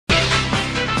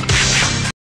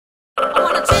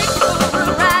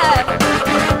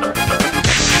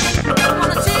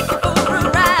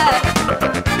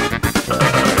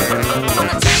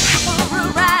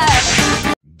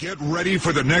ready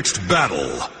for the next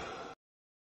battle.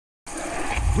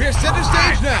 We're center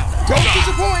stage now. Don't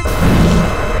disappoint.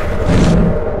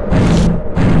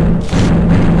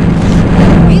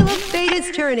 Wheel of Fate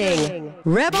is turning.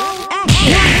 Rebel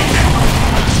action.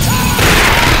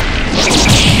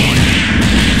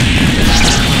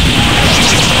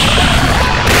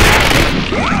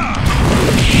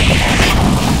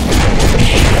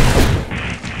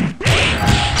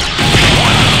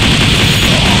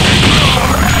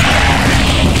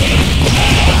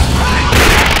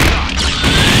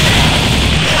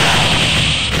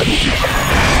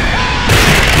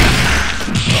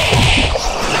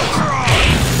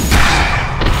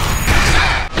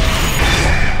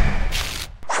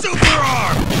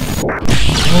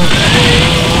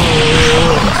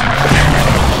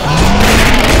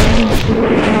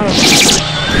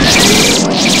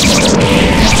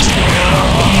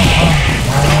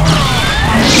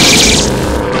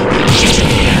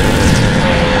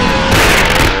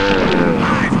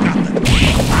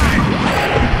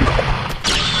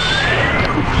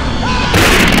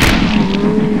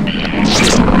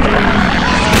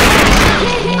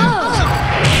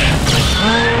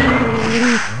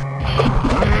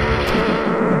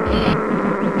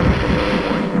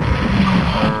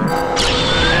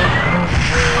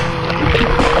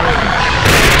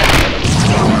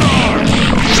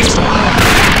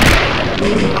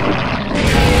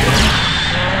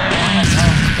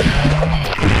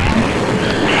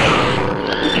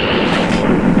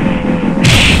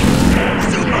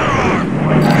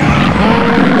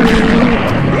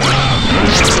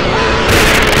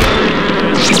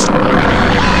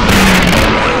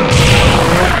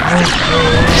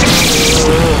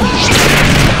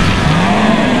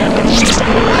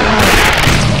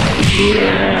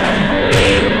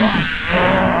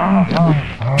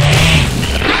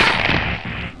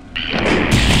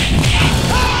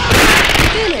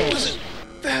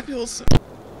 Fabulous.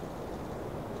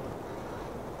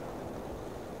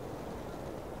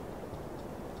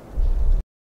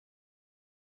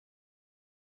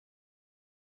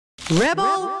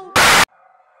 Rebel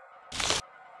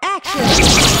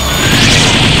action.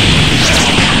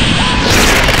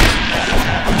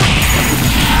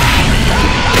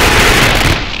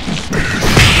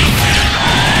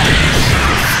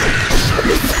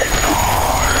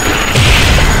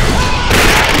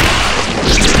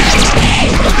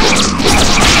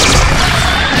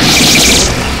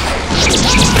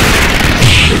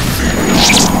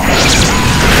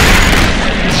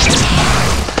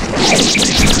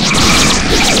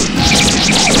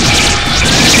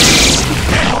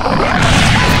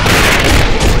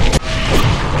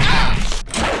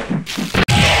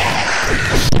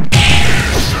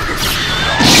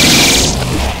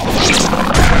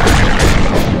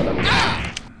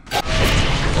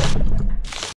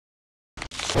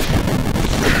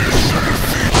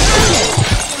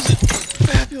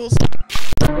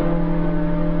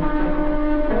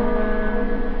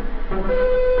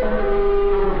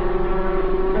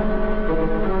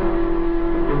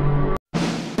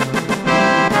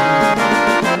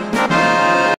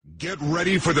 Get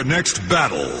ready for the next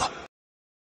battle.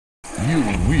 You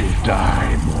will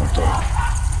die, mortal.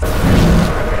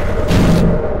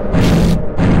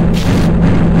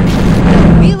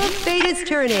 Wheel of Fate is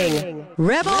turning.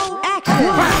 Rebel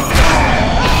action.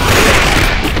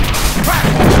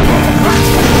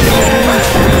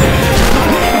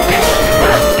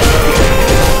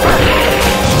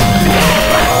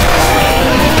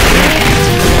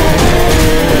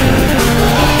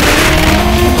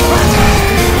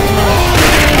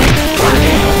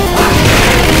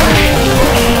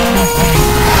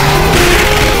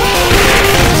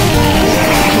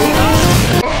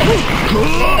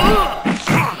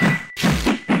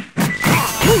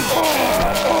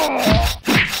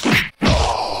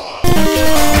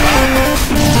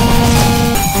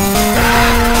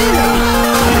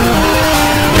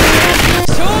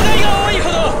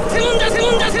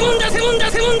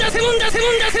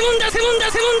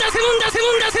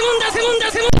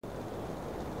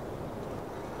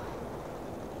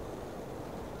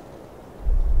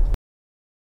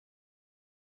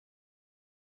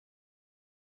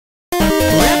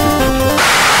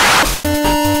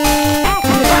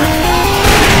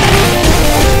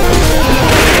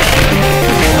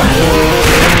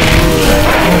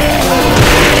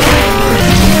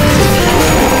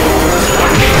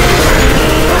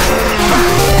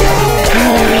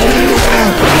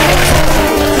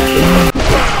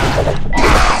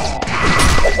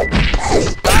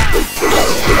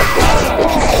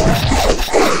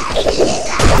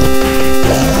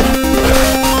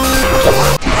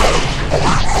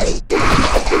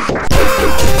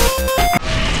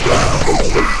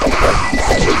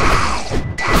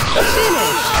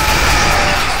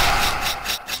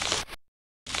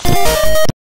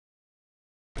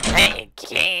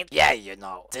 you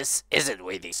know, this isn't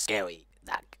really scary,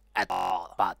 like, at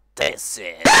all, but this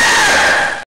is...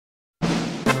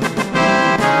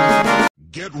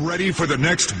 Get ready for the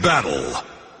next battle.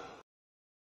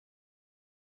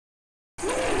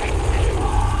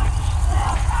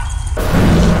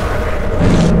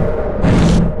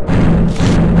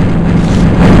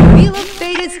 Wheel of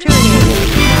Fate is turning.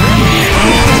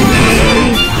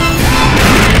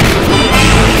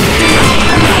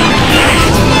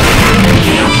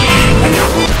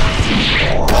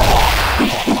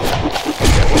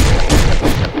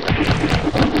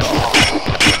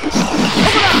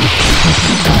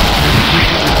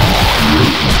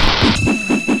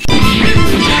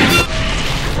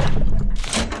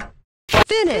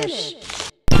 Finish.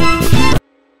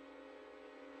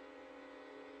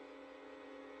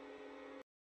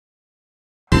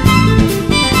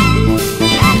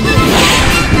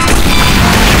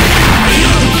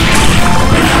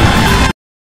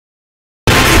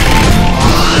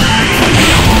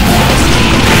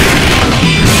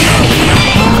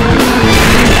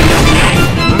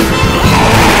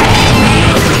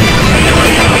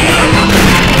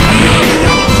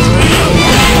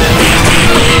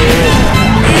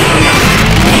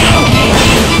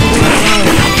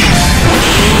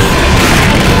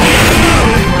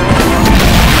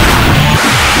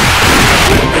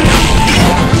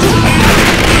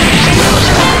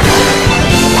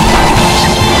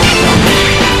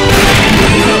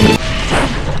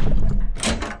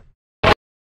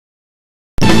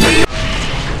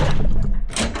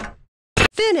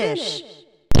 Finish.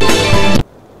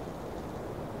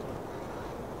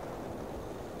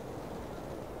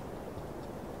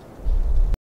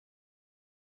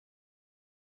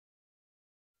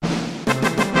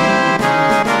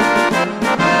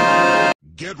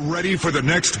 Get ready for the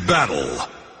next battle.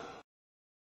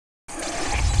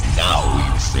 Now we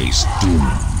face doom.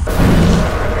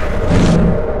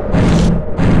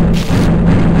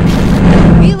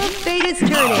 Wheel of Fate is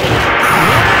turning.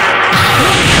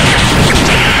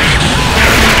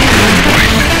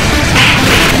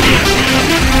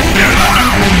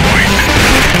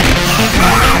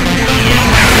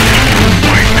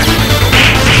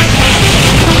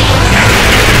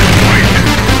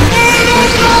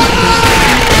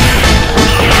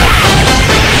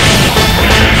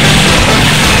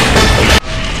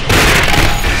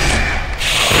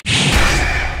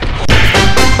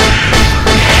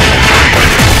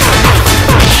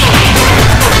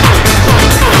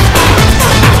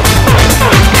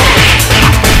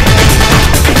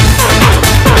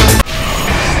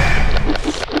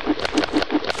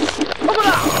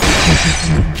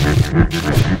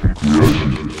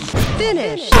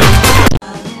 Finish.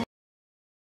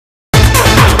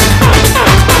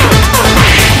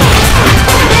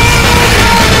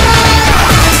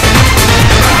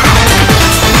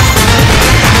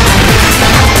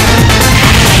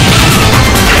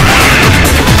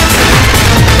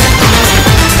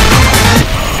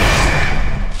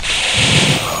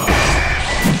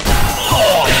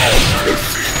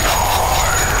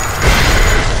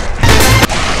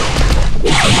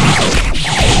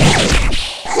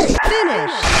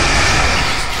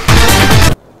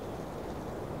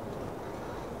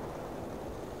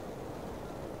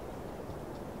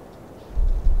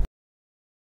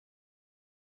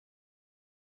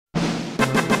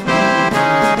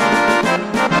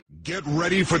 Get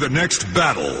ready for the next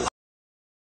battle.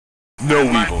 No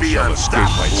evil shall escape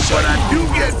my sight. But I do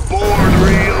get bored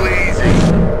real easy.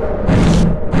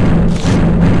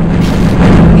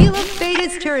 Wheel of Fate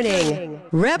is turning.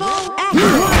 Rebel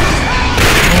action.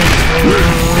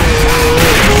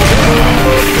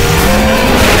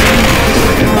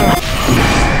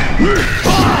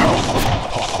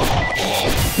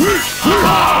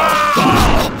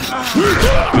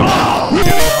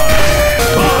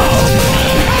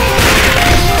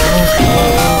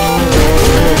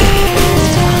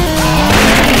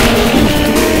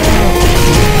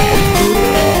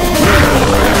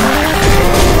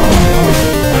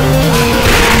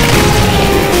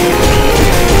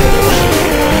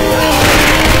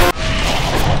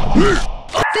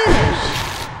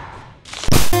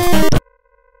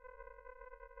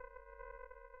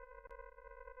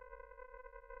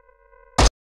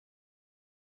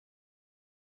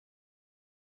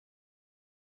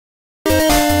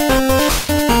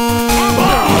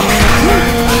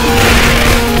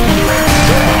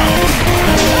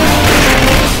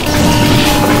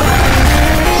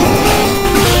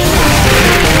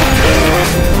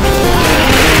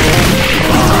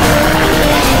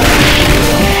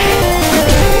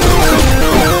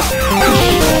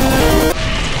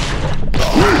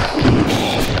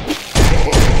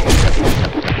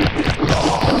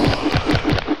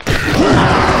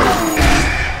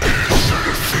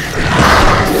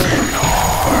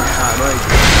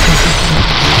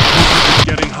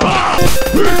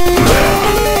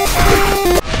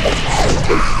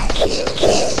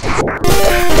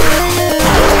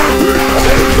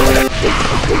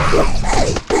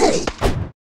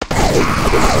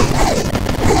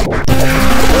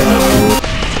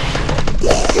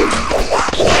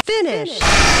 Finish.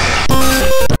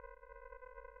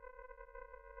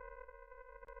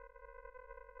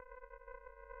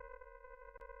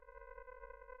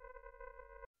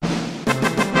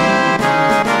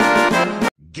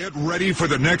 Get ready for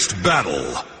the next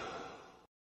battle.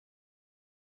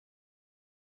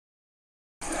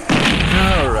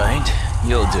 Alright,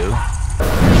 you'll do.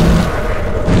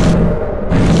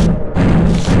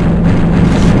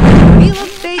 Wheel of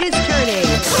Fate is turning.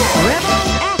 Rebel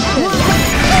action.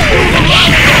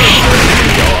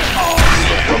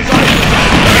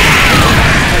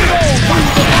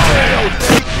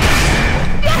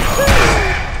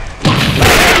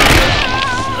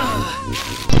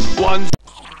 One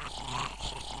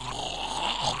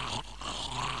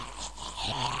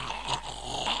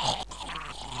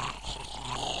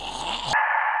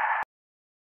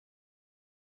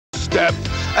step,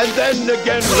 and then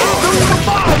again. Super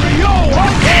Mario!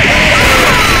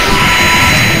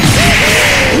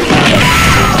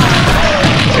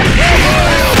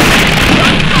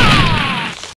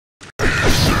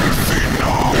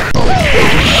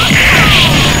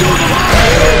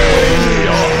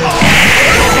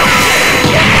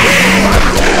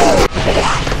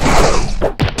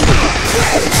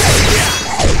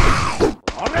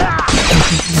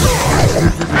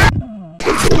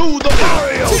 Do the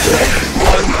Mario!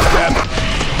 One step,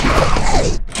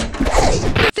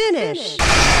 Finish.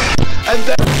 and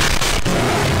then.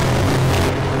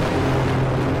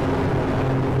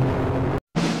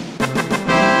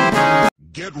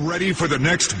 Get ready for the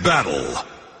next battle.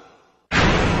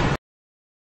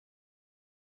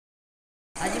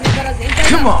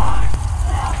 Come on!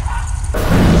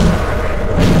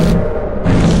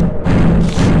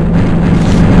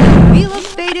 Wheel of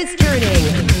Fate is turning.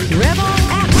 Rebel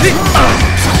action.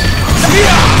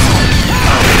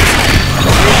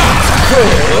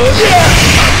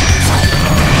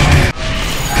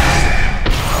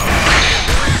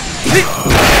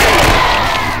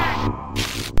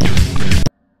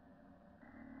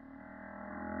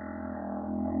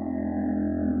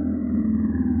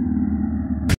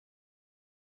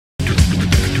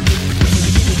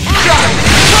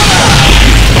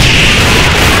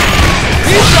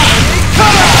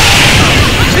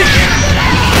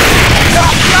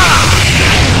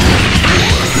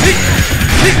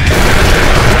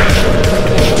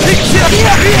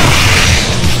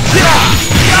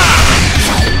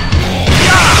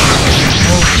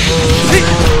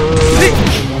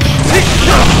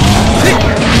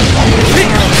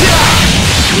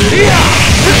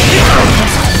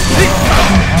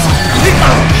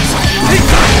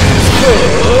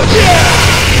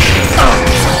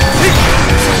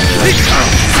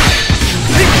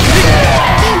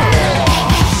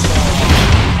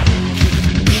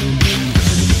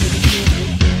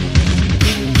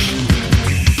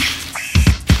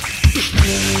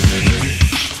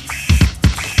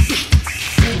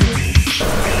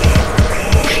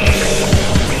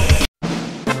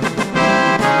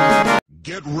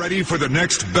 Get ready for the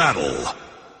next battle.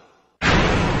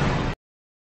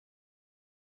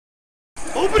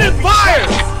 Open it fire!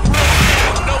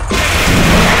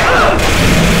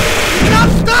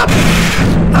 Stop!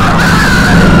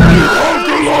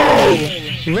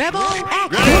 Rebel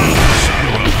action.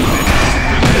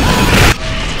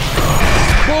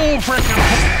 Bull frickin'!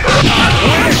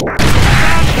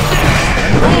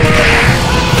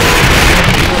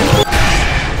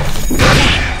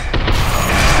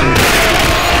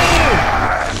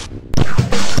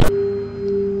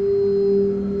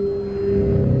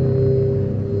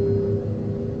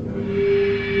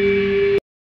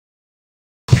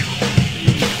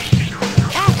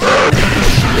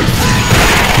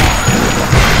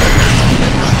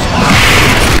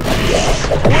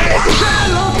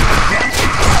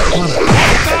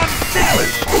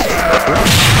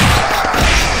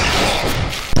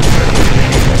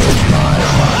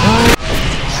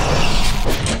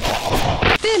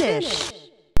 Finish.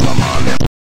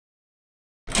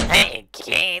 Hey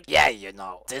kid, yeah, you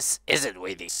know, this isn't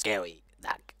really scary,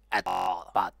 like, at all,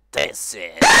 but this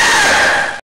is.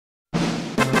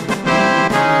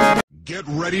 Get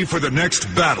ready for the next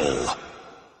battle.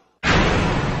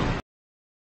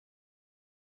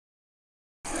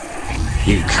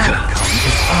 You can't come.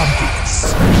 It's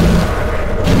obvious.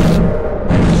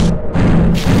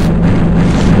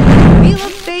 Wheel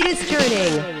of Fate is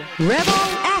turning. Rebel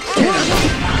action.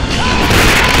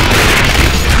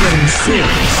 Getting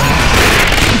serious.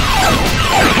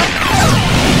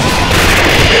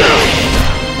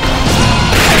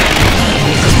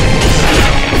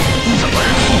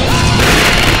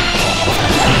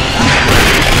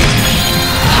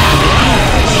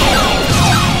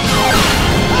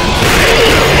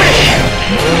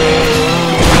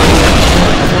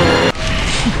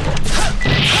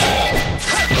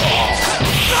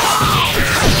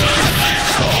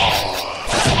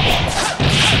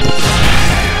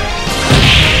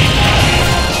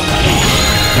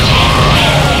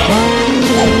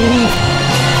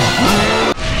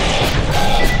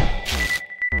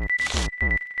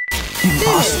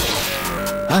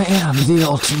 I am the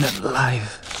ultimate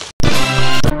life.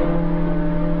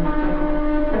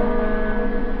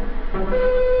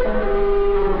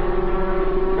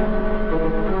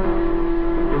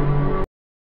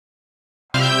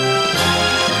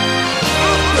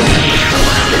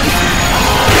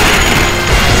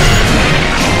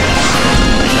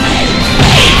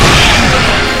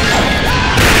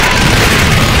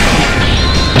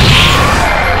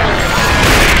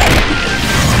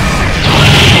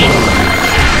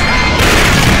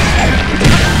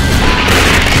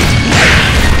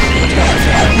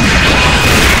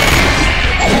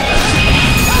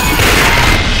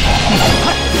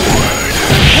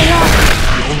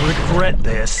 Regret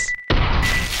this.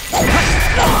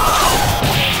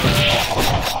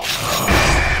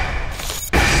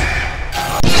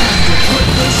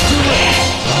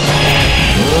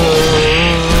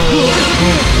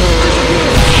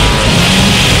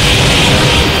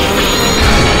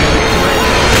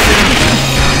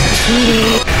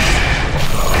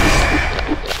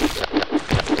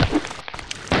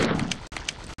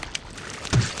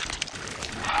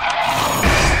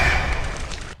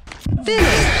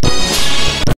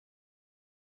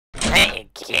 Hey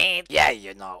kid, yeah,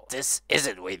 you know, this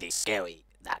isn't really scary,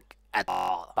 like, at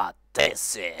all, but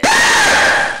this is...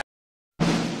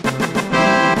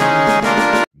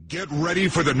 Get ready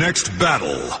for the next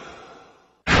battle.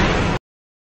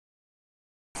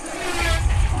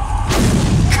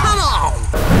 Come on!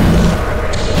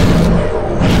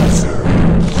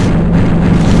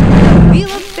 Wheel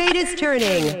of Fate is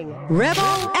turning.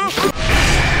 Rebel action.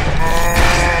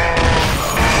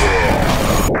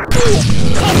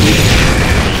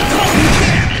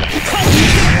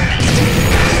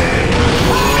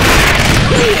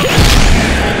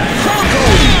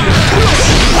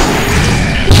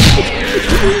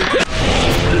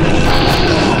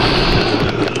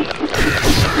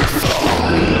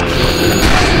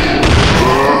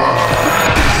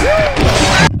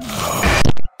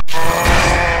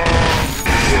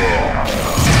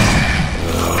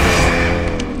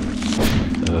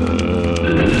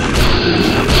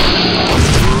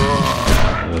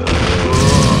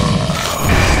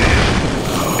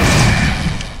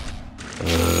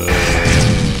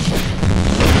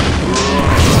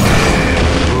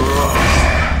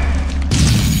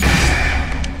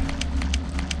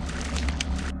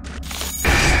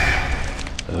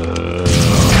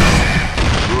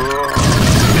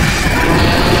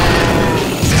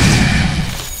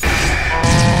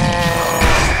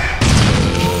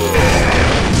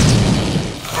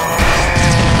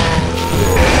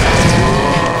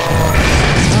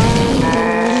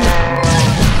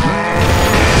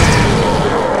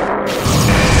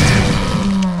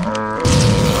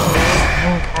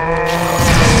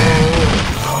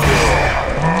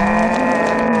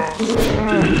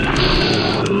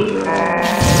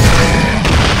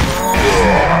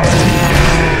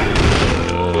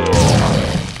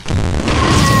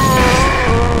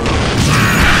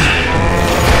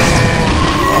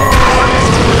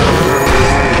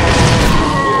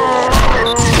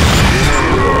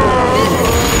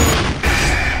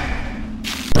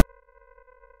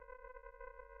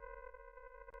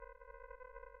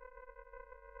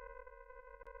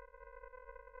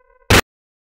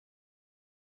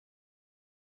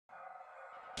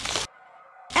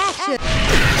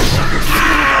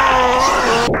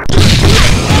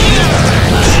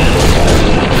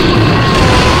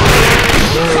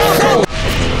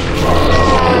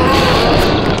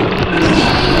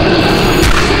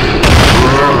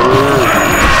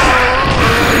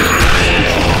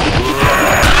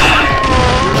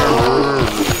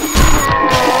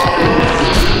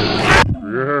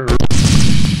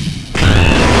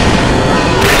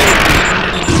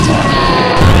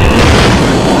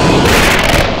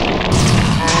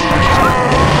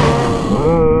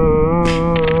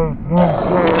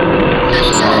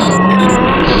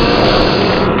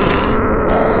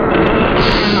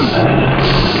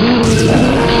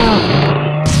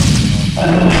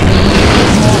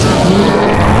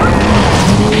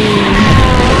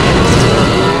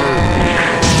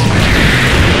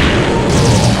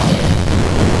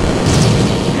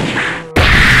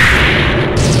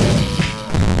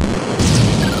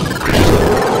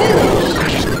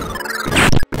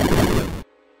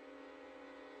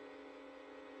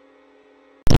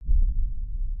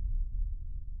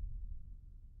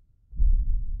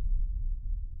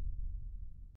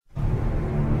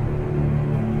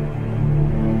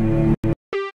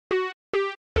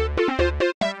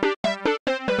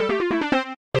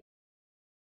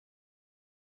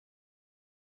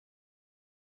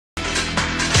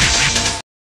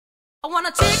 I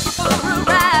wanna take you for a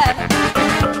ride.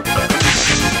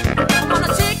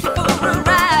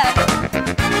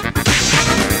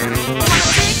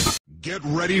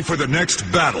 ready for the next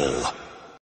battle.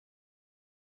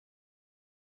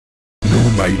 Know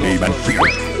my name and fear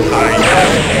it. I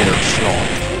am Onslaught.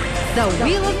 The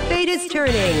wheel of fate is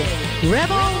turning.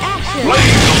 Rebel action.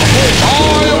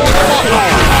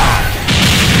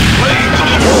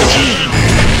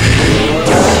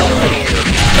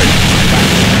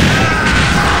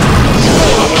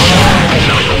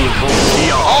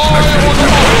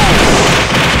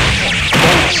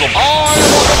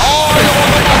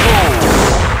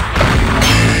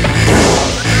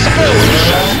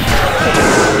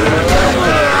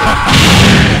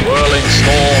 Whirling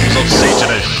storms of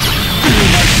Satanish.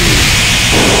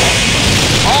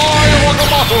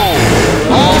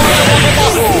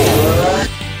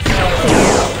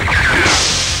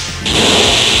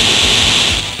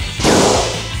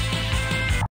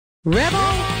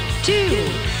 Rebel 2.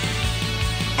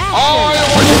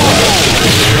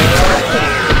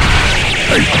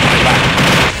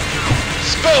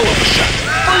 Spell of the shadow.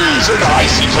 Freeze and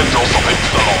icy tendrils of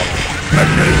Infernal.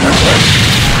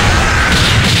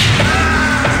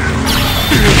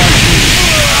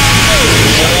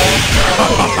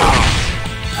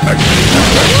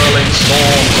 Whirling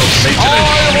storms of Satanish.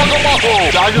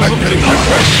 Daggers of Giygas.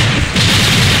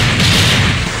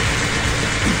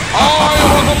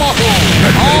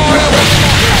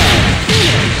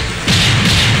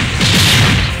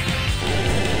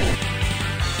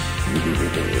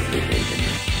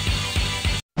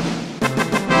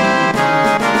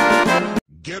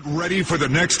 Get ready for the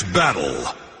next battle.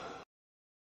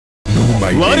 Know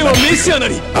my name and fear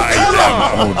it. I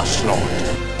am Onslaught.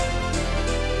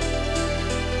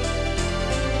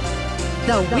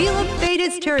 The wheel of fate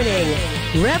is turning.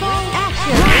 Rebel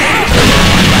action.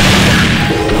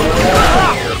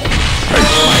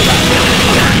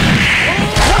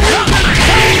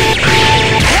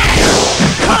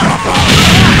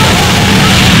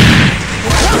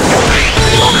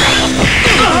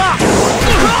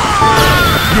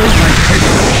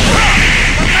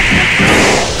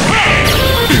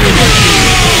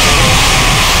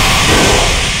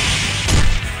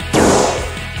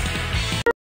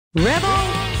 Rebel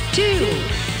 2.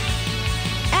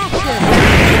 Action.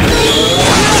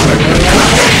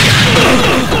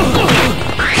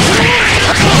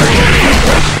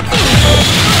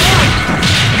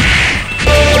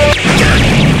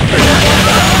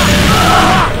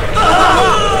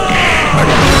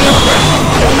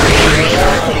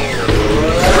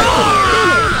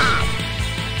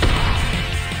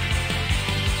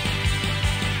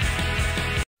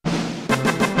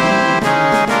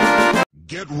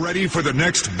 Get ready for the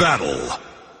next battle.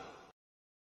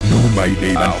 Know my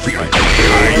name and fear it. I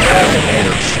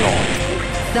am Onslaught.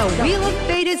 The wheel of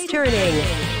fate is turning.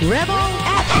 Rebel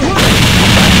action.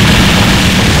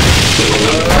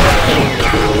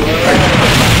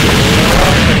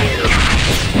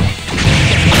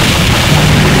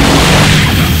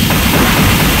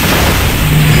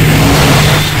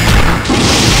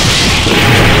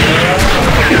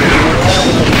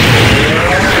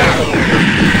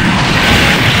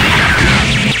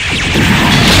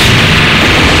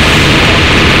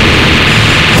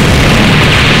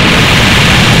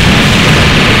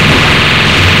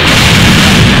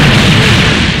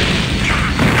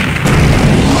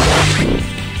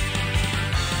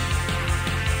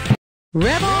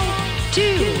 Rebel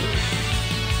 2.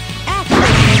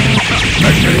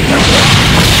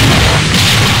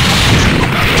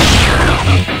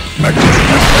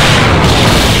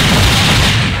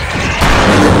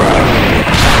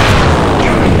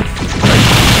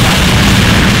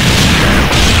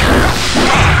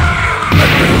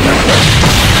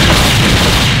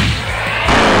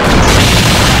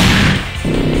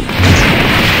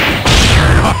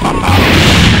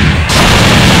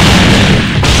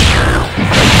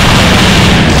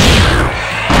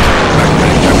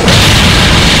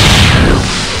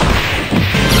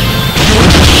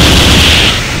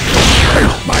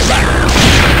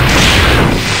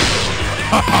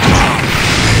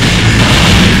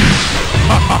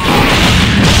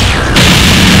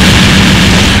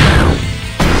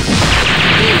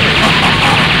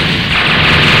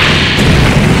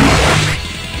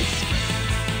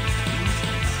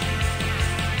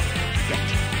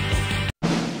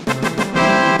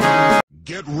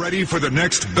 Get ready for the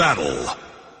next battle.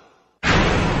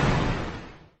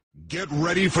 Get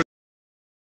ready for...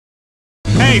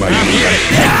 Hey, My I'm here.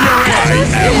 I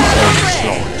am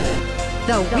Onslaught.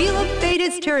 The wheel of fate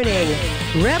is turning.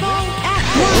 Rebel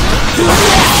action.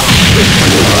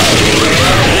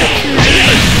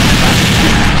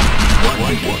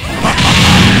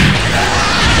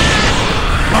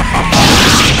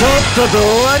とっとと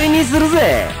終わりにする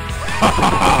ぜ。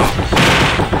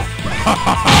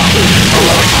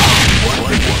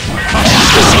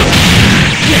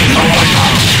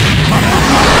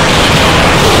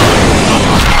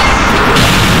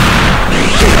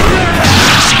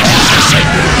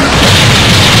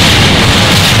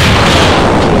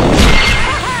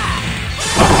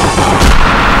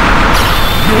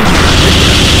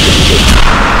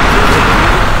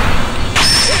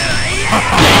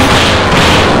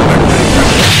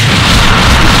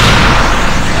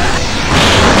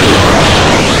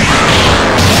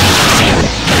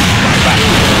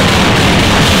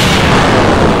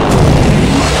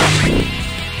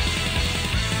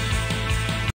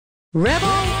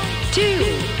Rebel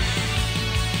 2.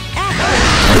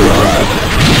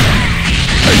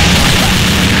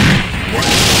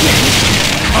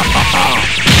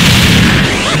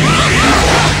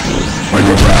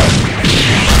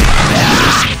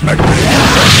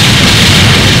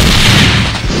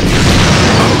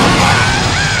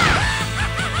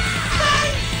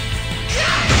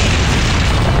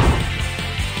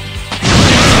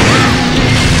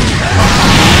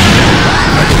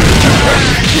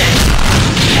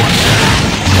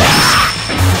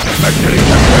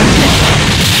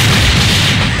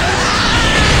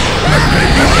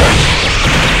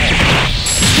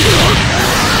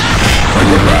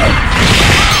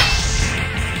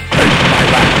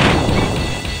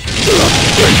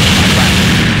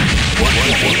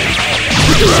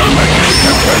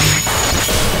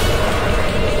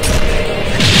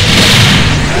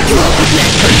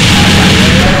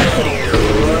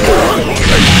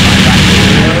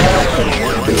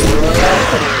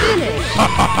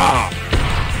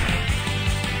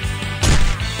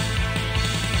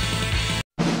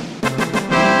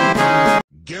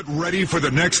 Get ready for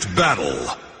the next battle.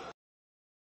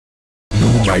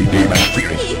 Know my name and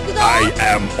fear it. I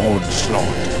am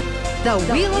Onslaught. The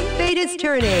wheel of fate is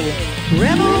turning.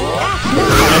 Rebel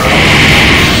action!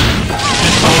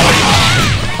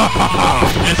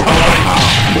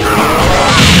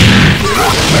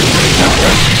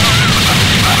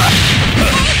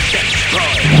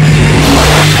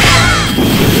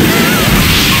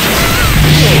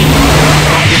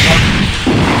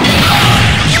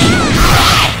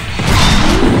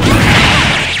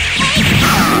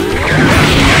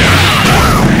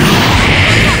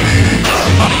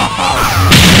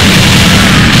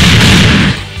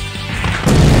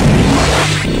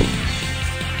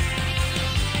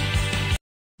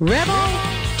 Rebel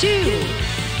 2.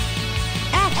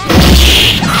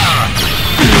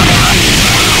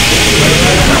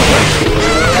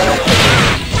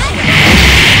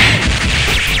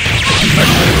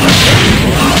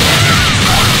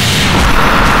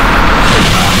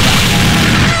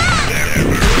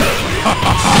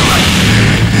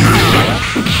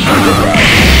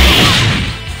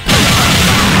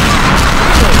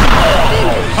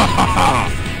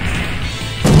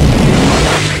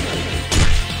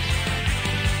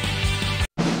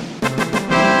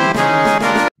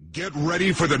 Get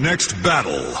ready for the next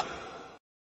battle.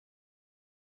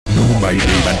 Know my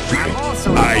name and fear it.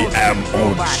 I am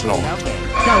Onslaught.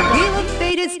 The wheel of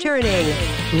fate is turning.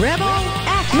 Rebel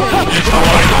action!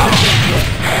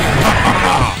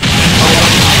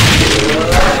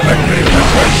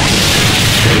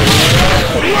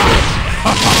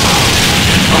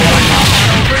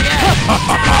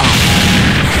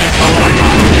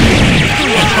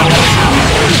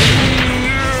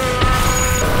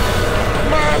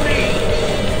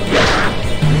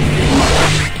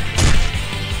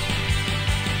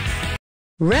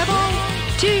 Rebel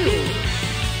 2.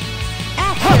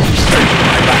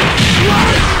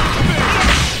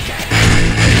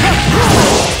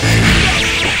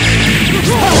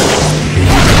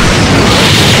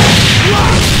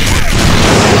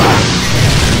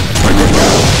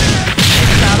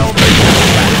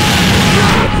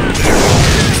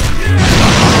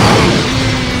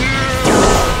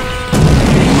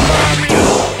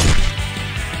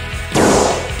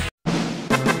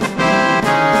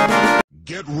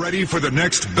 Get ready for the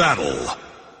next battle.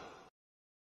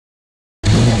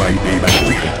 Know my name and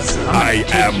fear it. I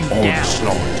am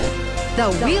Onslaught.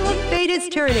 The wheel of fate is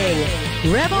turning.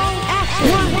 Rebel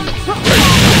action!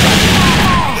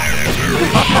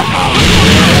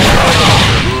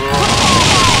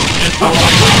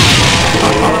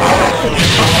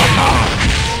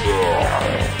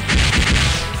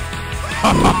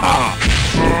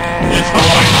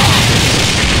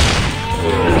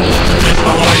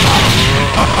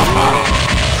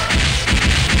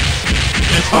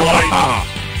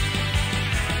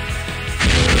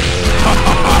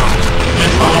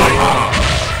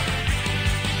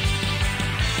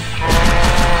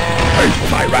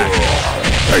 Taste my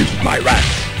wrath! Taste my wrath!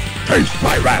 Taste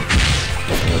my wrath.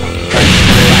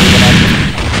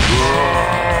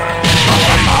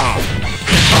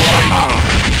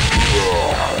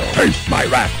 Taste my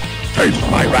wrath.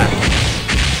 Taste my wrath.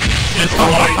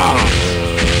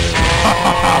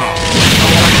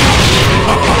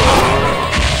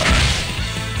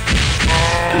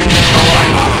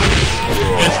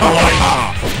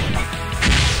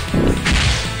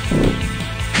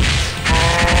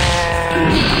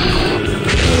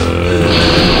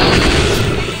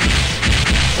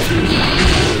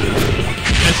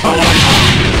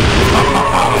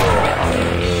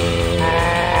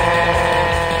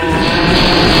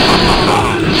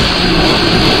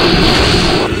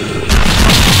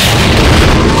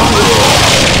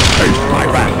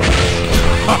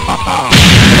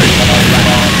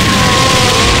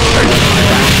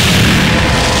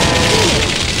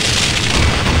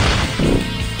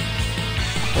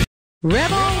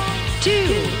 Rebel 2.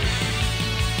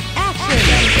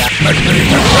 Action!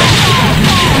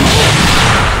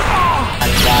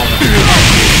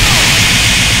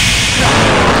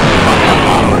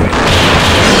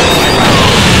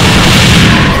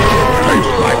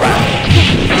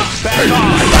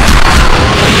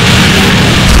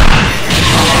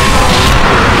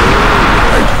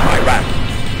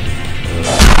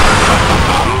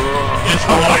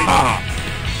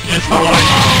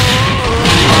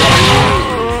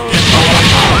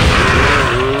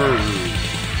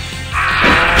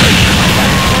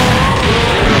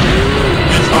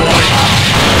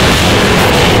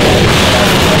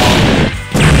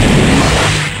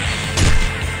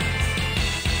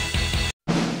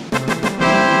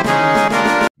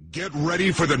 Get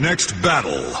ready for the next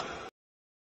battle.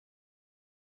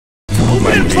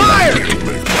 Open fire!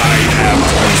 I am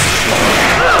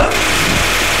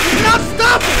Not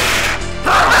stopping!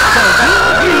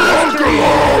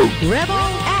 Rebel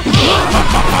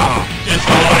action!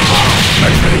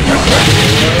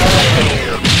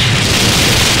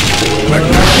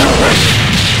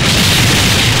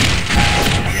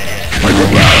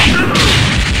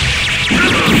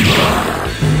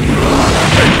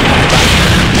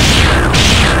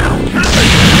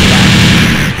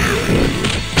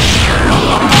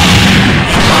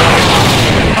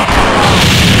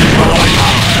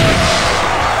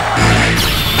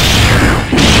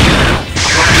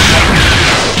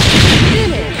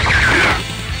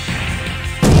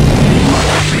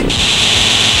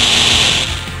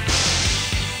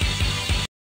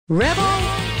 Rebel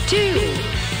 2.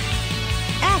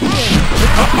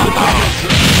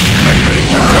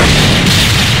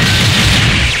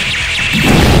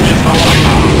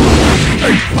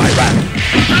 Taste my wrath.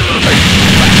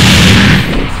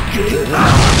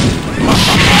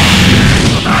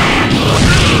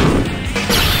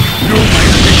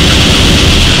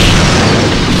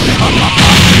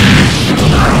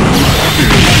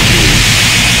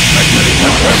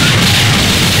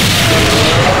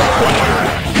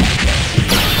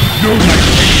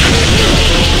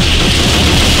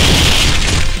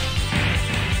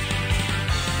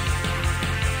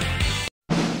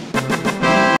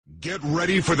 Get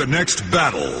ready for the next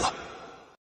battle.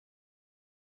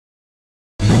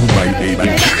 My name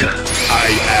is I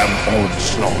am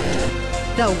Onslaught.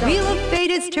 The Wheel of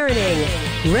Fate is turning.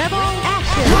 Rebel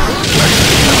action!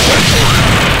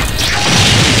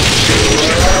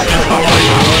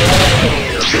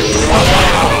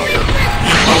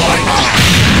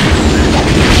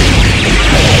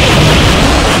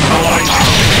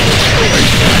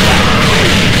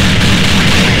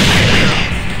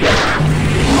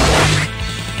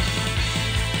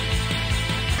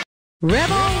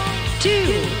 Rebel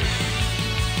 2.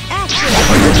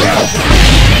 Action!